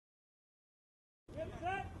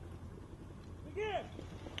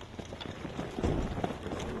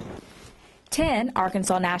10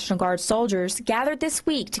 Arkansas National Guard soldiers gathered this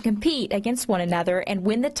week to compete against one another and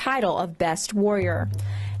win the title of Best Warrior.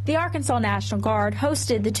 The Arkansas National Guard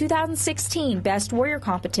hosted the 2016 Best Warrior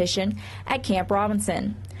competition at Camp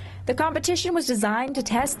Robinson. The competition was designed to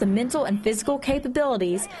test the mental and physical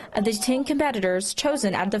capabilities of the 10 competitors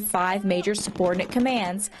chosen out of the 5 major subordinate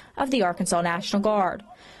commands of the Arkansas National Guard.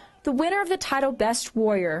 The winner of the title Best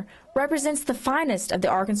Warrior represents the finest of the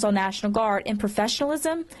Arkansas National Guard in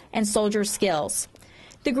professionalism and soldier skills.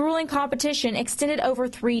 The grueling competition extended over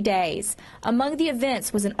 3 days. Among the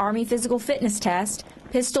events was an Army physical fitness test,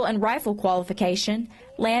 pistol and rifle qualification,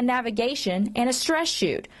 land navigation, and a stress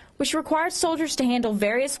shoot, which required soldiers to handle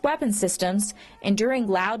various weapon systems, enduring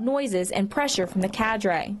loud noises and pressure from the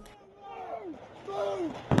cadre.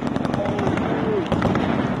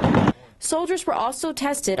 Soldiers were also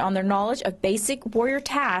tested on their knowledge of basic warrior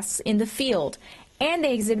tasks in the field, and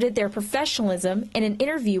they exhibited their professionalism in an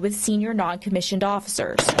interview with senior non-commissioned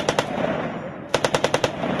officers.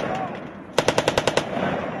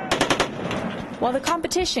 While the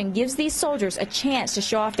competition gives these soldiers a chance to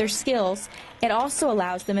show off their skills, it also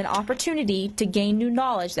allows them an opportunity to gain new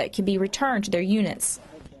knowledge that can be returned to their units.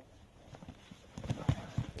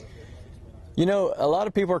 You know, a lot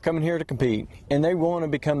of people are coming here to compete, and they want to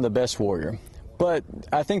become the best warrior. But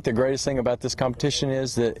I think the greatest thing about this competition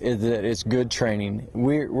is that it's good training.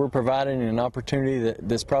 We're providing an opportunity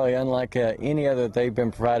that's probably unlike any other that they've been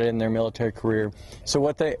provided in their military career. So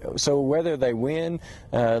whether they win,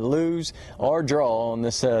 lose, or draw on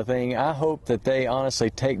this thing, I hope that they honestly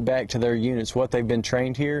take back to their units what they've been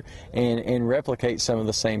trained here and replicate some of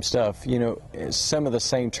the same stuff. You know, some of the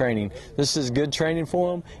same training. This is good training for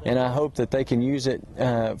them, and I hope that they can use it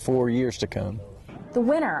for years to come. The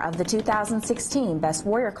winner of the 2016 Best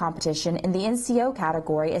Warrior competition in the NCO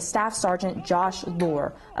category is Staff Sgt. Josh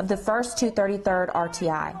Loar of the 1st 233rd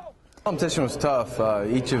RTI. The competition was tough.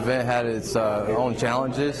 Each event had its own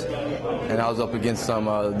challenges, and I was up against some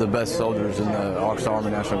of the best soldiers in the Arkansas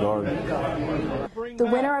Army National Guard. The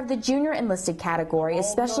winner of the Junior Enlisted category is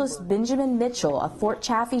Specialist Benjamin Mitchell of Fort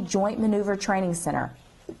Chaffee Joint Maneuver Training Center.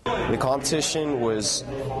 The competition was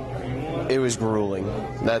grueling.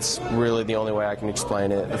 That's really the only way I can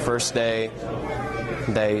explain it. The first day,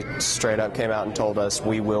 they straight up came out and told us,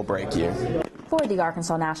 "We will break you." For the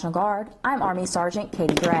Arkansas National Guard, I'm Army Sergeant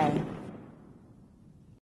Katie Gray.